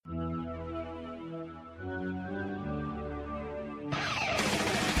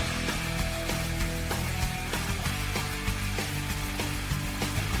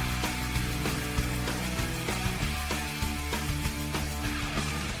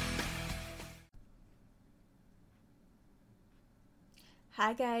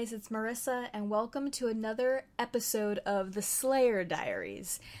Hi guys, it's Marissa, and welcome to another episode of the Slayer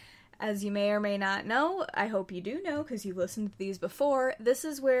Diaries. As you may or may not know, I hope you do know because you've listened to these before, this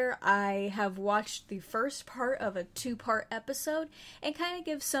is where I have watched the first part of a two-part episode and kind of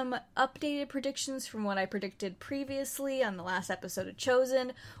give some updated predictions from what I predicted previously on the last episode of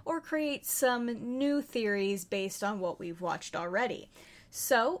Chosen, or create some new theories based on what we've watched already.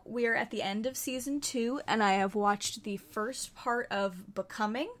 So, we're at the end of Season 2, and I have watched the first part of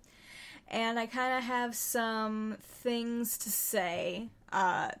Becoming, and I kind of have some things to say,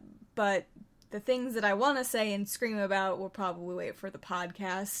 but the things that I want to say and scream about will probably wait for the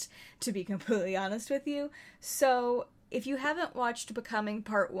podcast, to be completely honest with you. So, if you haven't watched Becoming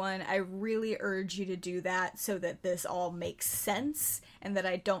Part 1, I really urge you to do that so that this all makes sense and that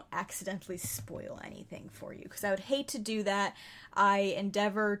I don't accidentally spoil anything for you, because I would hate to do that. I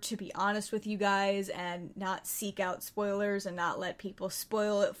endeavor to be honest with you guys and not seek out spoilers and not let people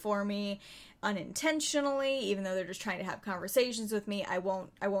spoil it for me unintentionally, even though they're just trying to have conversations with me. I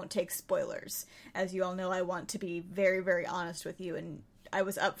won't take spoilers. As you all know, I want to be very, very honest with you, and I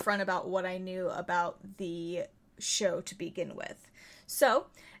was upfront about what I knew about the show to begin with. So,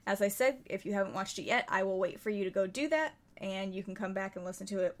 as I said, if you haven't watched it yet, I will wait for you to go do that, and you can come back and listen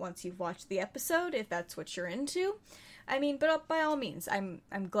to it once you've watched the episode, if that's what you're into. I mean, but by all means, I'm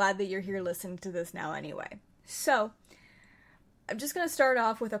glad that you're here listening to this now anyway. So, I'm just going to start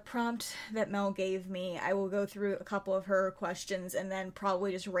off with a prompt that Mel gave me. I will go through a couple of her questions and then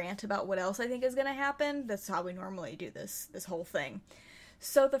probably just rant about what else I think is going to happen. That's how we normally do this whole thing.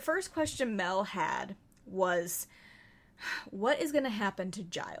 So, the first question Mel had was, what is going to happen to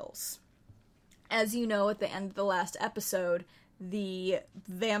Giles? As you know, at the end of the last episode, the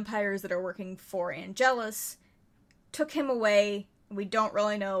vampires that are working for Angelus took him away. We don't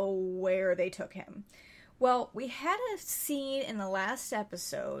really know where they took him. Well, we had a scene in the last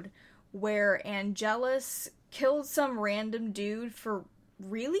episode where Angelus killed some random dude for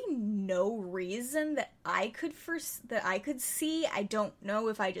really no reason that I could see. I don't know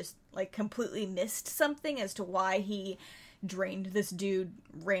if I just completely missed something as to why he drained this dude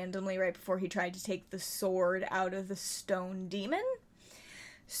randomly right before he tried to take the sword out of the stone demon.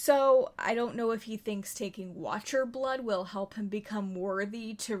 So I don't know if he thinks taking Watcher blood will help him become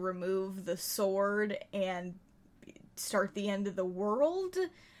worthy to remove the sword and start the end of the world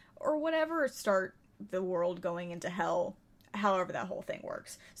or whatever, or start the world going into hell. However that whole thing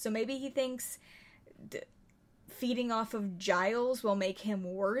works. So maybe he thinks feeding off of Giles will make him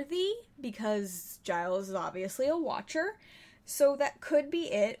worthy, because Giles is obviously a Watcher. So that could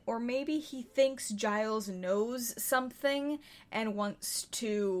be it. Or maybe he thinks Giles knows something and wants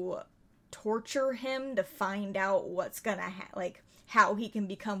to torture him to find out what's gonna how he can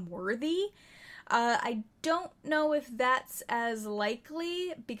become worthy. I don't know if that's as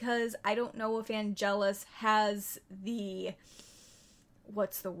likely, because I don't know if Angelus has the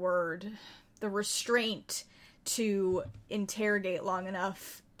restraint to interrogate long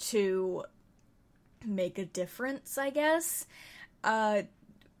enough to make a difference, I guess. I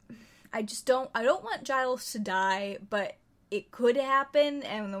don't want Giles to die, but it could happen,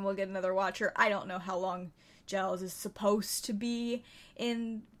 and then we'll get another Watcher. I don't know how long Giles is supposed to be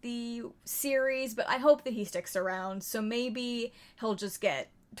in the series, but I hope that he sticks around, so maybe he'll just get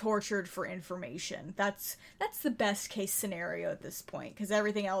tortured for information. That's the best case scenario at this point, because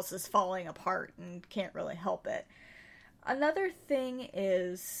everything else is falling apart and can't really help it. Another thing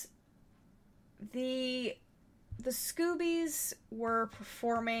is the Scoobies were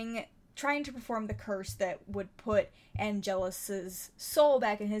trying to perform the curse that would put Angelus's soul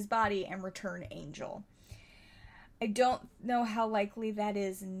back in his body and return Angel. I don't know how likely that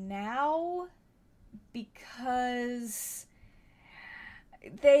is now, because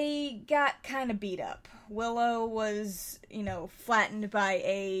they got kind of beat up. Willow was, flattened by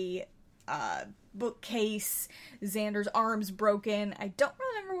a bookcase. Xander's arm's broken. I don't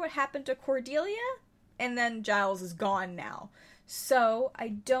remember what happened to Cordelia. And then Giles is gone now. So, I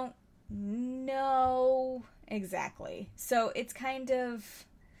don't know exactly. So, it's kind of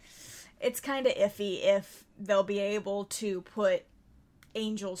iffy if they'll be able to put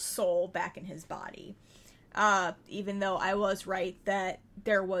Angel's soul back in his body. Even though I was right that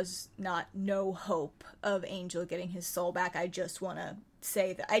there was no hope of Angel getting his soul back, I just want to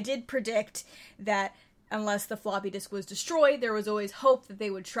say that I did predict that unless the floppy disk was destroyed, there was always hope that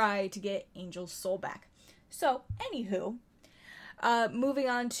they would try to get Angel's soul back. So, anywho, moving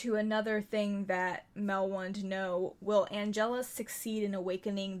on to another thing that Mel wanted to know, will Angelus succeed in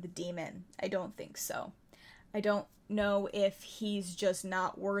awakening the demon? I don't think so. I don't know if he's just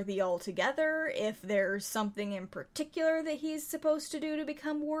not worthy altogether, if there's something in particular that he's supposed to do to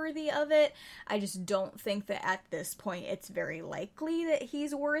become worthy of it. I just don't think that at this point it's very likely that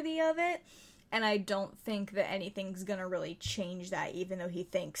he's worthy of it. And I don't think that anything's gonna really change that, even though he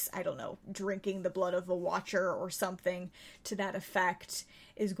thinks, I don't know, drinking the blood of a Watcher or something to that effect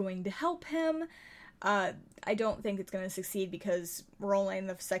is going to help him. I don't think it's going to succeed because we're only in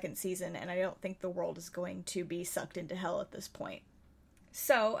the second season, and I don't think the world is going to be sucked into hell at this point.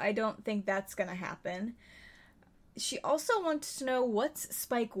 So, I don't think that's going to happen. She also wants to know what's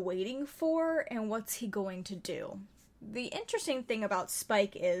Spike waiting for, and what's he going to do. The interesting thing about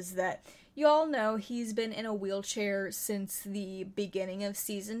Spike is that you all know he's been in a wheelchair since the beginning of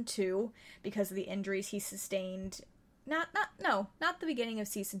season 2 because of the injuries he sustained. Not the beginning of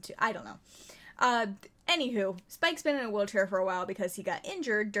season 2. I don't know. Anywho, Spike's been in a wheelchair for a while because he got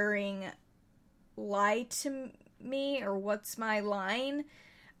injured during Lie to Me, or What's My Line?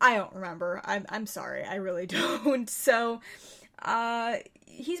 I don't remember. I'm sorry. I really don't. So,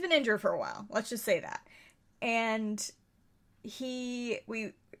 he's been injured for a while. Let's just say that. And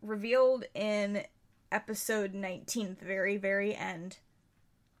we revealed in episode 19, the very, very end,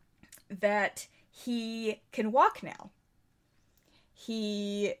 that he can walk now.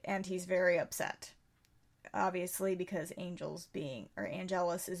 He's very upset. Obviously, because Angelus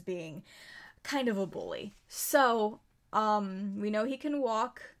is being kind of a bully. So, we know he can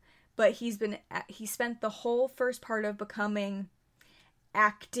walk, but he spent the whole first part of Becoming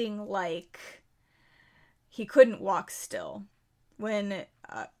acting like he couldn't walk still. When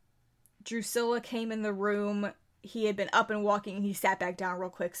Drusilla came in the room, he had been up and walking, he sat back down real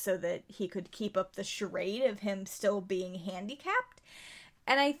quick so that he could keep up the charade of him still being handicapped.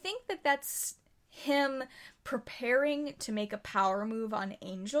 And I think that that's him preparing to make a power move on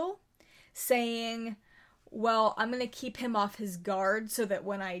Angel, saying, well, I'm gonna keep him off his guard so that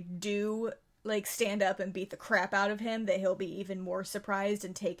when I do, stand up and beat the crap out of him, that he'll be even more surprised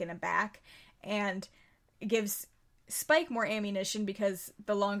and taken aback. And it gives Spike more ammunition because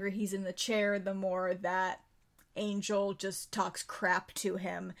the longer he's in the chair, the more that Angel just talks crap to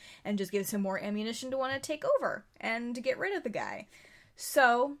him and just gives him more ammunition to want to take over and to get rid of the guy.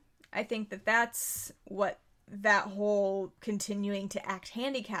 So, I think that that's what that whole continuing to act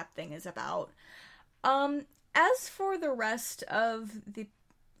handicapped thing is about. As for the rest of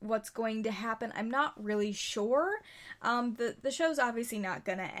what's going to happen, I'm not really sure. The show's obviously not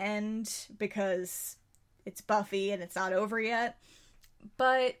gonna end because it's Buffy and it's not over yet.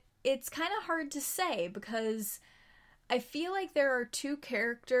 But it's kind of hard to say because I feel like there are two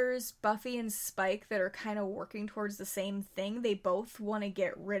characters, Buffy and Spike, that are kind of working towards the same thing. They both want to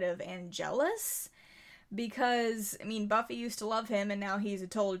get rid of Angelus because, Buffy used to love him and now he's a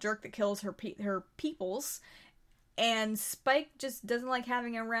total jerk that kills her peoples. And Spike just doesn't like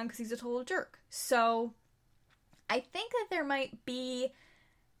having him around because he's a total jerk. So, I think that there might be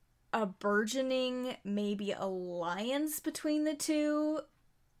a burgeoning, maybe, alliance between the two.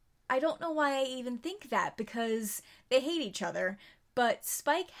 I don't know why I even think that, because they hate each other, but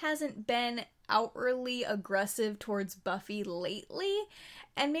Spike hasn't been outwardly aggressive towards Buffy lately,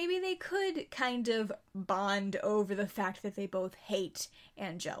 and maybe they could kind of bond over the fact that they both hate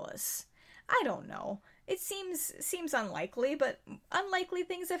Angelus. I don't know. It seems unlikely, but unlikely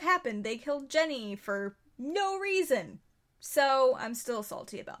things have happened. They killed Jenny for no reason. So, I'm still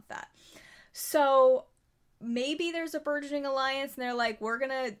salty about that. So, maybe there's a burgeoning alliance and they're like, we're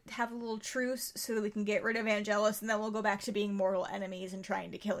gonna have a little truce so that we can get rid of Angelus and then we'll go back to being mortal enemies and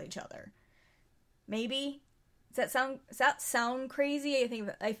trying to kill each other. Maybe? Does that sound crazy?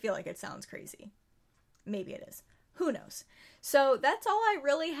 I feel like it sounds crazy. Maybe it is. Who knows? So that's all I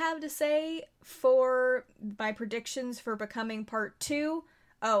really have to say for my predictions for Becoming Part 2.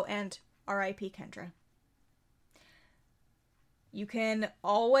 Oh, and R.I.P. Kendra. You can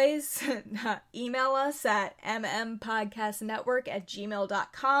always email us at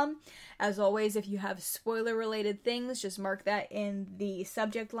mmpodcastnetwork@gmail.com. As always, if you have spoiler-related things, just mark that in the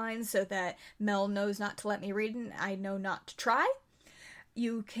subject line so that Mel knows not to let me read it and I know not to try.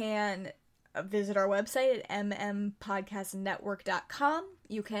 You can visit our website at mmpodcastnetwork.com.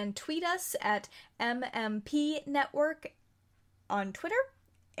 You can tweet us at mmpnetwork on Twitter.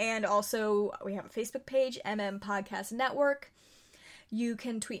 And also, we have a Facebook page, MM Podcast Network. You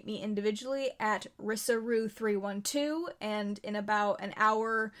can tweet me individually at Rissaru312, and in about an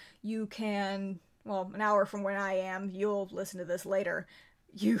hour, an hour from when I am, you'll listen to this later,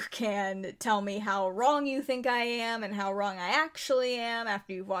 you can tell me how wrong you think I am and how wrong I actually am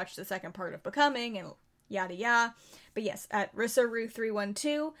after you've watched the second part of Becoming, and yada yada. But yes, at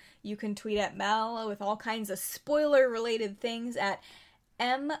RissaRoo312, you can tweet at Mel with all kinds of spoiler-related things at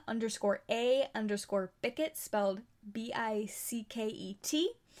M_A_Bickett, spelled Bicket.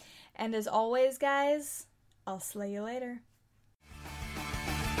 And as always, guys, I'll slay you later.